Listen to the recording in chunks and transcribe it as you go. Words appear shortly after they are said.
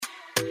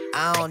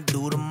I don't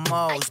do the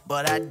most,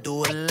 but I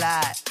do a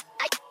lot.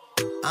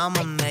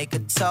 I'ma make a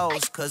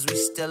toast, cause we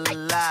still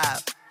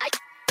alive.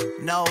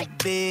 No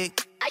big,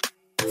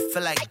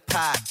 feel like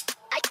pop.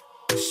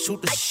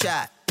 Shoot the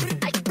shot.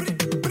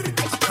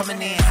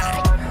 Coming in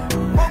hot.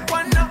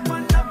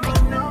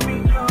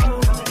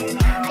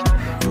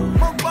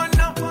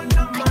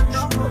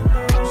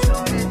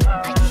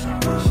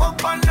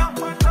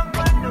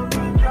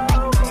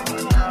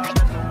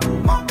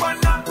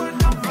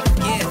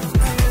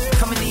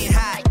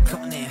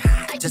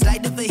 Just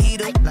like the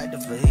fajita,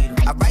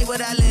 I write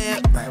what I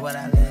live,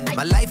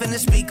 my life in the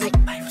speaker.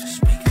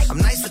 I'm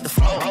nice with the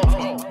flow.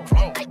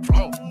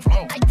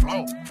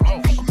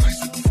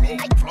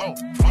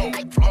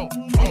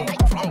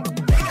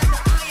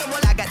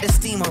 I got the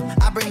steamer,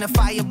 I bring the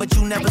fire, but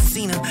you never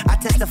seen her. I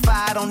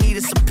testify, I don't need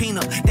a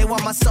subpoena. They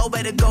want my soul,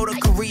 better go to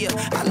Korea.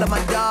 I love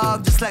my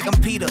dog just like I'm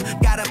Peter.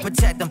 Gotta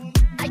protect them.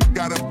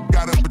 Gotta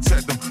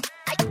protect them.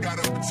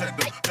 Gotta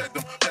protect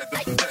them.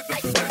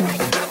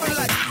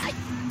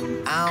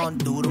 I don't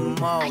do the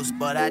most,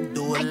 but I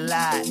do a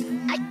lot.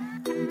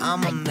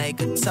 I'ma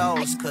make a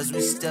toast, cause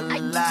we still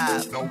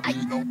alive.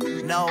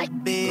 No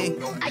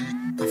big,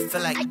 I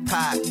feel like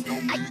pop.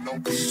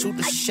 Shoot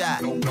the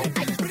shot. I'm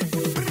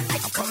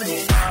coming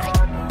in.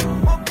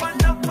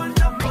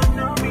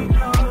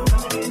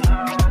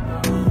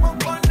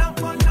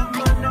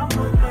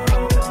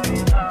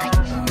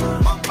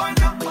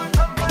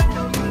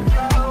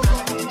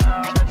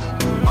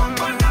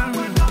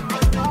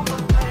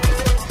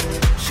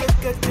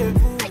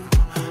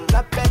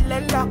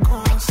 La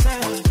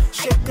concerne,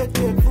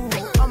 shake-it-vous,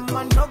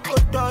 I'ma no go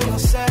do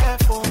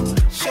yourself, oh.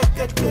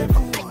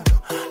 Shake-it-vous,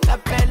 la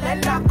belle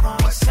et la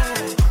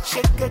concerne,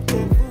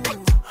 shake-it-vous,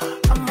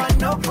 I'ma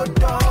no go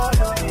do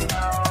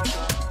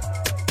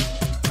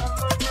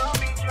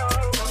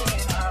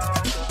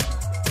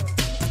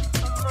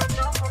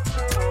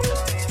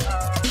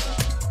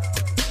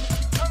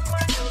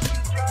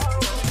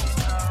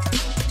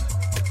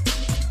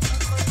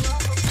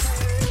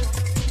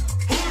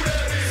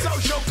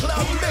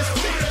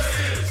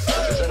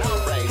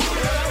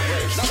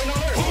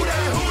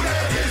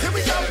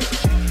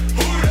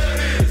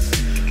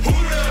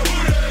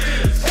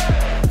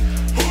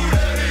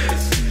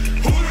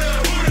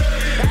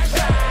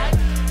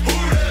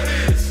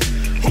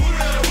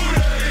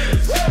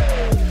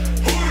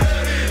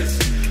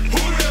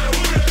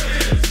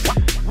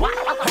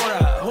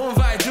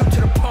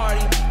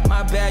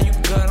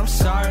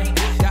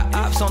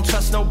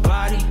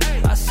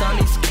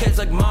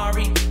like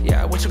Mari.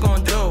 Yeah, what you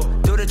gonna do?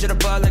 Do the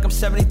jitterbug like I'm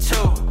 72.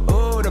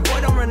 Ooh, the boy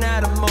don't run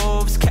out of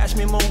moves. Catch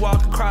me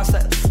moonwalk across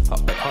that. Oh,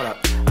 wait, hold up.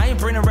 I ain't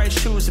bring the right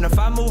shoes, and if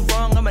I move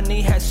wrong, I'ma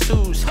need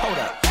Jesus. Hold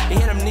up. You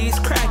hear them knees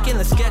cracking?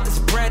 Let's get this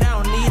bread. I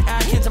don't need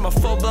Atkins. I'm a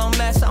full-blown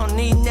mess. I don't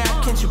need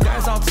napkins. You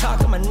guys all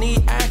talk. I'ma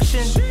need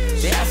action.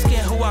 They asking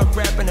who I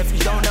rep, and if you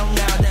don't know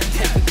now, then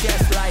take a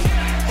guess like.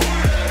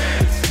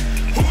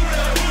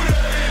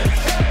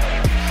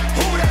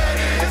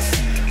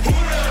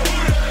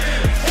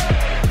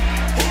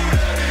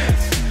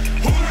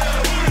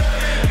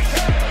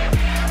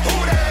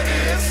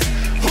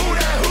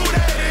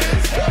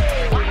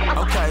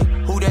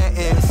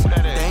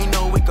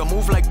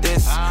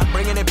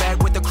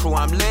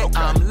 I'm lit,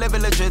 I'm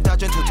living legit,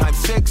 dodging 2 times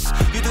 6.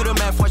 You do the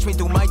math, watch me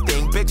do my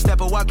thing. Big step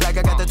or walk like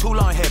I got the tool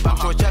on hip. I'm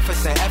George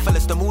Jefferson,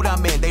 effortless, the mood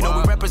I'm in. They know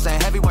we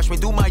represent heavy, watch me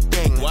do my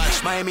thing.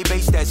 Miami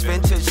bass, that's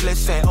vintage,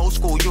 listen. Old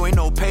school, you ain't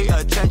no pay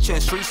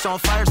attention. Streets on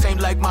fire, same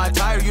like my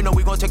attire. You know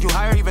we gon' take you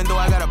higher, even though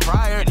I got a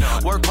prior.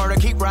 Work harder,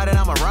 keep riding,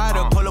 I'm a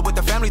rider. Pull up with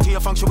the family to your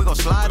function, we gon'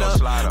 slide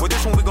up. With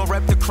this one, we gon'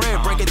 rep the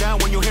crib. Break it down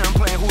when you hear him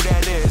playing who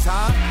that is,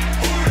 huh?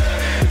 Who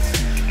that is?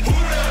 Who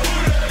that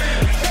is?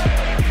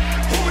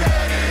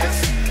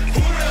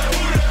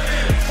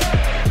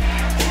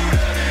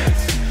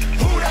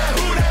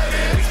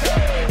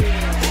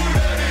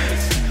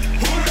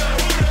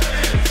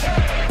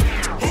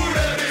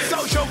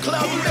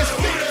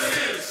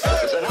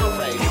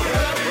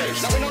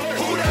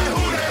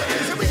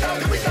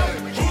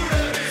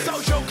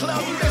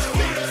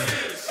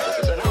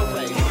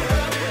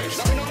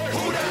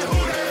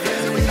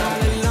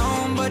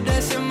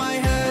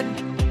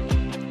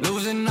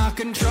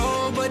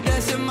 Control, but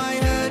that's in my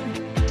head.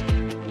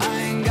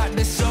 I ain't got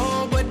the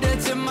soul, but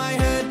that's in my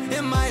head.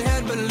 In my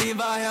head, believe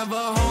I have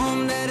a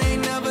home that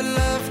ain't never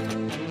left.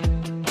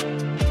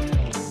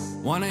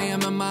 1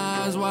 a.m. and my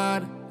eyes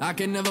wide, I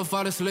can never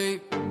fall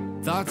asleep.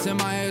 Thoughts in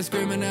my head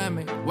screaming at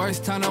me,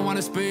 worst time I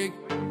wanna speak.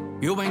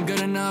 You ain't good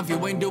enough,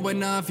 you ain't do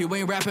enough, you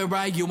ain't rapping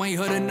right, you ain't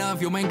hood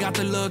enough, you ain't got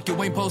the look,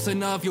 you ain't post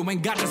enough, you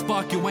ain't got the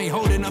spark, you ain't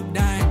holding up,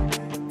 dang.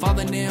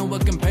 Falling in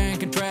with compare and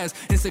contrast.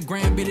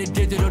 Instagram be the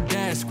digital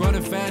dash.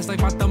 Scrolling fast like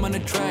my thumb on the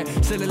track.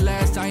 Still the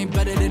last, I ain't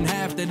better than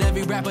half that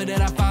every rapper that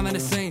I find on the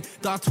scene.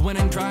 Thoughts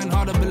winning, trying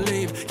hard to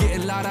believe.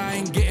 Getting loud, I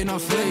ain't getting no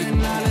sleep.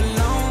 Feeling all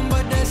alone,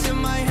 but that's in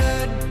my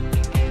head.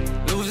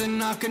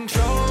 Losing all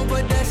control,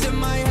 but that's in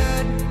my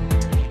head.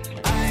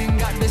 I ain't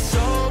got the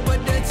soul,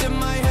 but that's in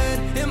my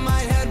head. In my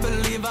head,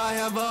 believe I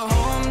have a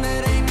home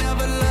that ain't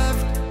never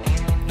left.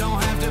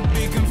 Don't have to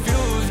be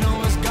confused,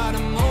 no, it's God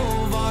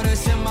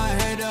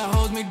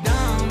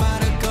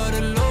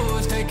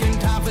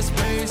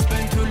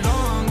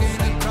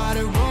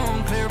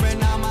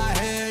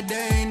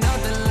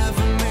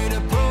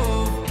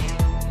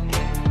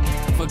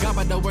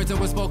that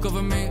was spoke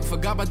over me.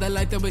 Forgot about the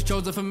light that was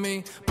chosen for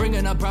me.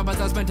 Bringing up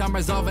problems I spent time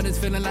resolving. It's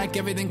feeling like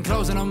everything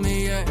closing on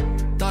me, yeah.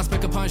 Thoughts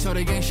pick a punch, so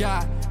they ain't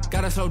shy.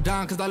 Gotta slow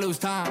down cause I lose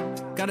time.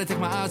 Gotta take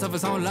my eyes off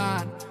its own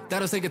line.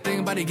 That'll say a thing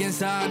about the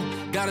inside.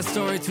 Got a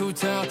story to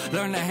tell.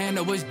 Learn to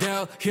handle what's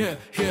dealt. Yeah,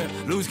 yeah.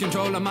 Lose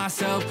control of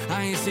myself.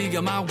 I ain't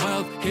seeing my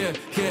wealth. Yeah,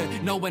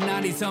 yeah. Know when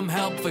I need some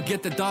help.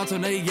 Forget the thoughts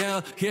when they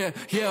yell. Yeah,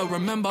 yeah.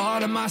 Remember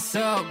all of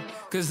myself.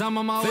 Cause I'm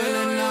on my way.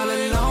 Feeling all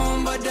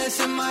alone, but that's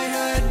in my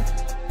head.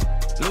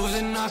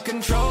 Losing all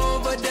control,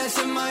 but that's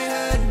in my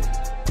head.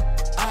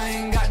 I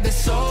ain't got the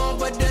soul,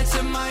 but that's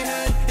in my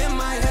head. In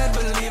my head,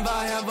 believe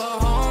I have a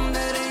home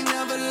that ain't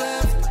never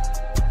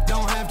left.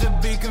 Don't have to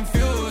be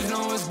confused,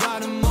 know it's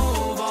about to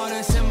move. All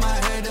that's in my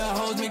head that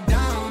holds me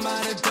down,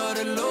 about to cut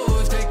it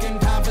loose. Taking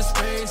time for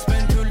space,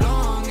 spend too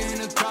long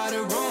in a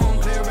crowded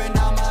room. Clearing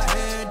out my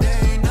head, there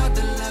ain't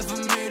nothing left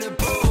for me to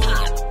prove.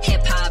 Pop,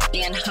 hip-hop,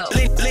 and hope.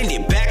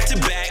 Blended back to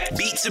back,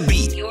 beat to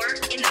beat. You're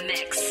in the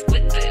mix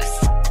with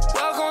Boost.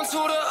 Welcome to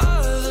the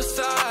other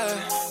side.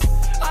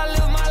 I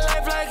live my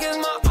life like it's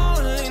my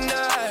only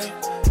night.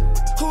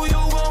 Who you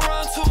gon'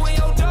 run to in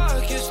your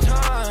darkest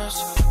times?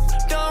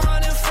 Done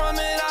running from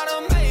it, I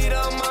done made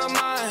up my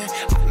mind.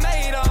 I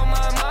made up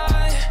my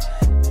mind.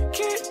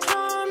 Keep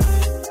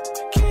climbing,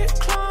 keep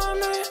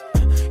climbing,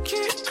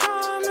 keep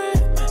climbing,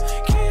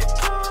 keep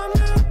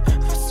climbing.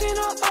 I seen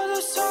the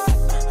other side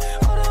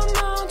of the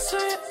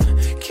mountain.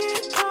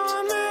 Keep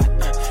climbing,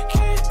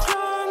 keep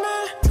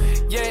climbing.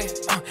 Yeah,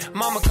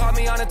 mama called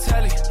me on the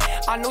telly.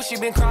 I knew she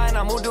been crying,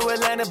 I moved to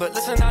Atlanta, but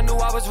listen, I knew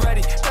I was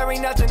ready. There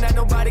ain't nothing that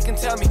nobody can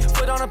tell me.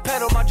 Foot on the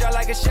pedal, my jaw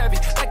like a Chevy.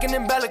 Like an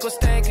umbilical,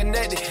 staying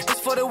connected. This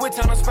for the wit,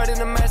 I'm spreading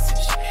the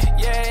message.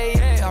 Yeah,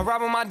 yeah, I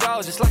ride with my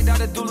dog, just like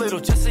Dr. Doolittle.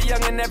 Just a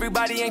young and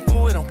everybody ain't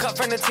fool with them. Cut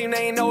from the team,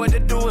 they ain't know what to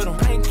do with them.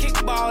 Playing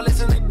kickball,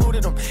 listen, they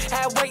booted them.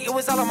 Had weight, it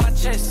was all on my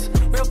chest.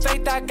 Real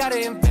faith, I gotta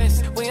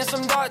invest. We in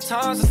some dark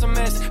times, it's a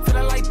mess.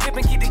 Feeling like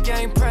Pippen, keep the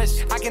game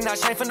pressed. I cannot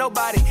change for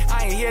nobody.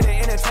 I ain't here to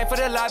entertain for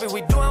the lobby.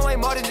 We doing way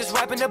more than just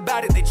rapping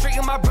about it. They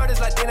treating my brothers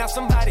like they not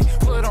somebody.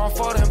 Put on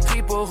for them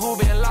people who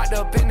been locked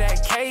up in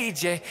that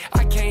cage, yeah.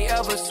 I can't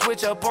ever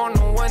switch up on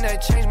the one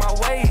that changed my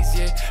ways,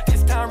 yeah.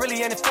 This time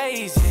really ain't a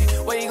phase,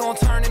 yeah. Where you gon'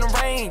 turn in the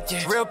rain,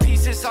 yeah. Real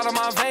pieces all of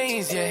my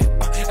veins, yeah.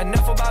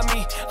 Enough about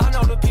me. I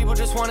know the people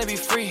just wanna be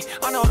free.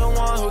 I know the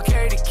one who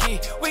carry the key.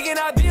 We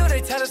cannot be who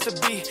they tell us to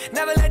be.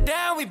 Never let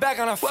down, we back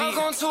on our feet.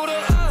 Welcome to the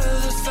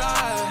other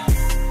side.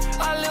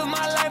 I live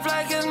my life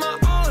like it's my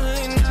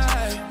only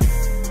night.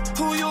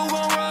 Who you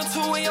gon' run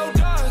to in your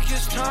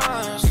darkest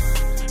times?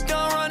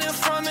 Done running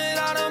from it,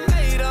 I done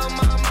made up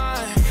my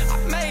mind. I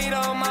made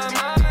up my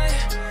mind.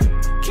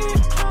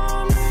 Keep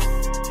climbing,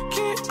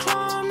 keep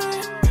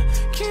climbing,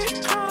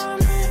 keep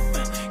climbing,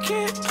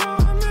 keep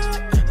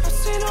climbing. I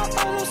see the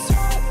other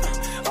side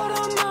of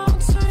the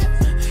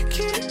mountain.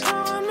 Keep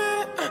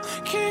climbing,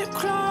 keep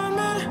climbing.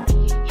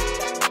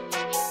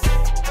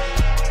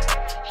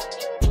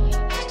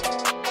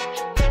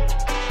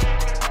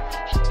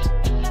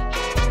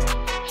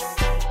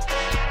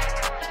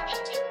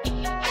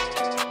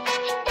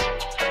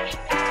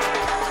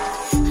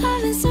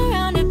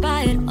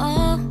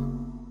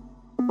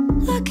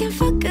 Looking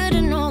for good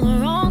in all the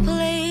wrong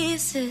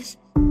places.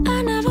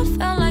 I never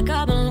felt like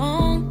I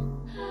belong,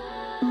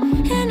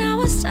 and I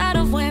was tired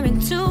of wearing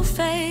two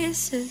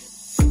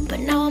faces. But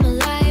now I'm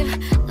alive,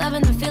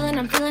 loving the feeling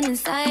I'm feeling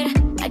inside.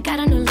 I got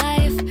a new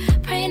life,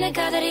 praying to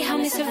God that he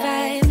helped me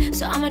survive.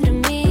 So I'ma do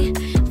me,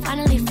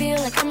 finally feel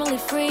like I'm really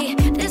free.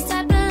 This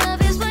type of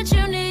love is what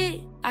you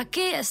need.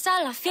 Aquí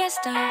está la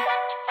fiesta.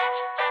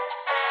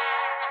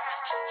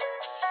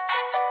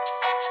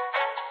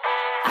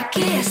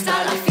 Aquí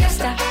está la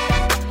fiesta.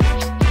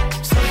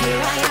 So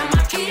here I am,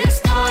 aquí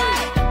estoy.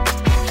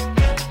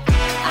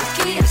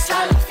 Aquí está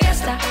la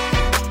fiesta.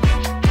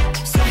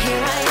 So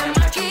here I am,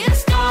 aquí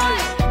estoy.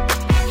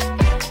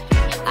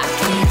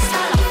 Aquí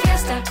está la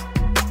fiesta.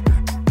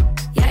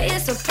 Yeah,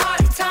 it's a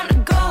party, time to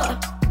go up.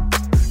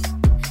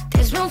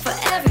 There's room for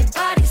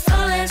everybody, so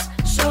let's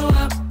show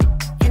up.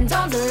 And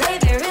don't delay,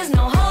 there is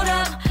no hold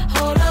up,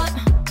 hold up.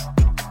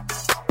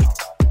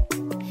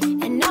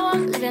 And now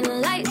I'm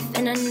living life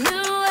in a new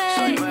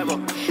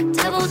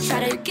devil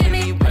try to get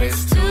me, but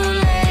it's too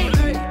late.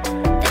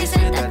 They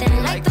said that they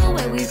like the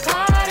way we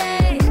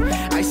party.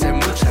 I said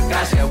muchas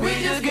gracias, we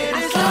just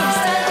getting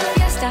started.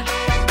 Fiesta.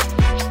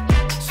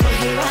 So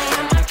here I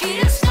am, aquí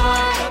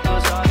estoy.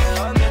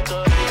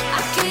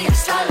 Aquí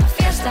está la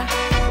fiesta.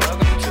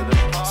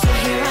 So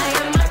here I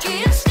am, aquí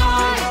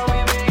estoy.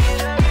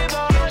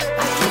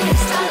 Aquí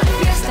está la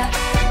fiesta.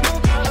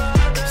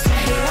 So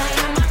here I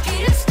am, aquí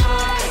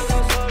estoy.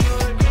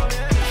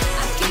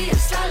 Aquí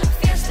está la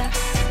fiesta.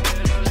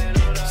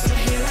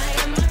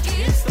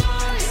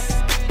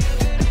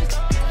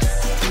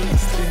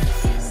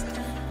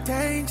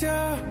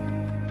 Danger,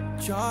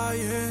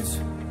 giants,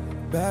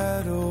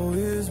 battle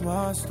is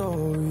my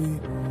story.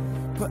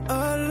 But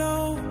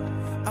alone,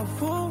 I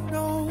won't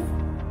know.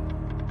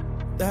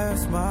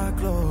 That's my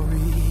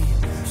glory.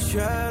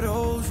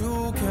 Shadows,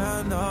 you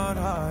cannot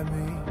hide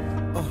me.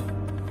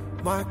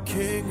 my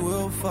king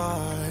will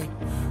fight.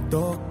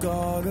 The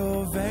God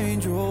of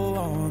angel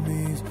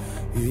armies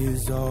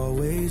is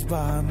always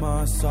by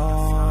my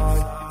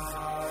side.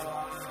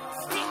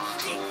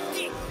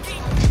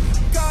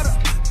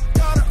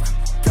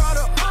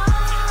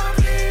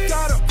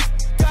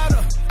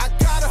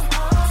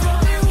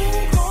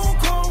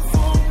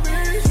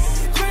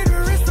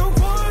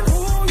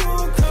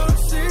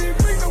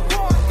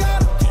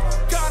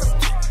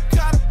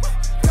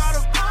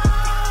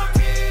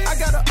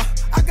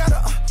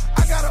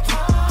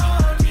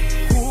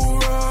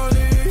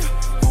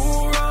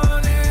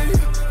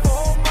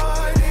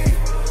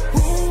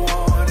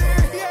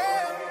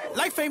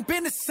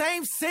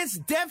 Since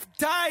death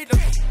died,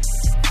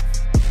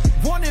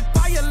 wanted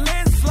by a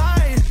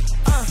landslide.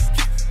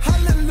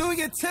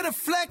 Hallelujah to the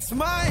flex,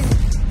 my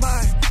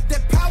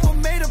that power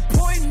made a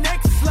point.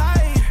 Next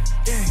slide,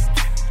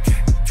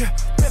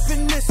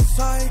 repping this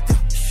side.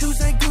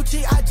 Shoes ain't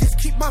Gucci, I just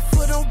keep my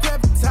foot on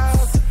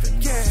reptiles.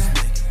 Yeah,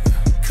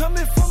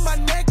 coming from my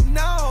neck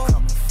now.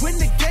 When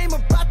the game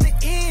about to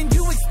end,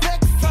 you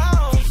expect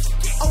fouls.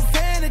 Oh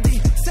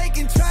vanity,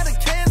 Satan try to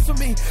cancel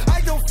me.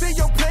 I don't feel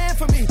your plan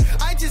for me.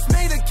 I just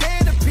made a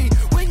canopy.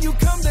 When you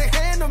come to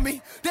handle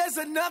me, there's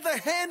another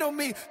hand on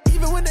me.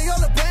 Even when they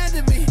all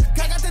abandon me,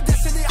 I got the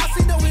destiny. I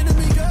see no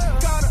enemy. Girl,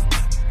 gotta.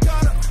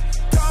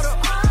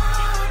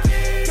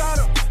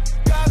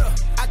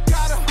 I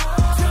gotta.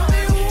 Tell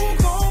me who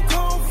gon'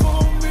 come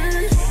for me.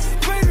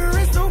 Greater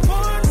is the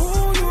one who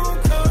you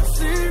can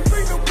see.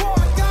 Bring the war.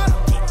 I gotta.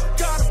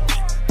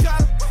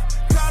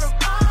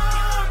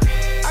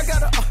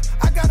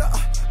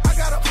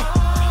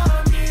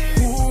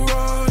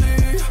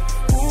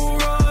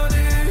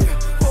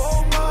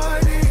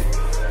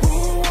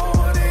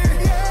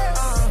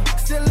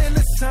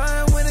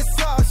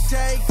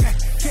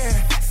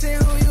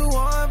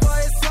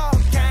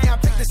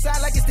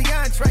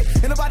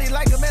 Ain't nobody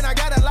like him, and I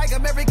gotta like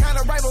him. Every kind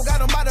of rival got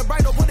him by the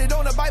bridle. Put it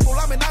on the Bible,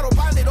 I'm an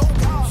autopilot. Oh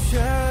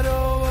God.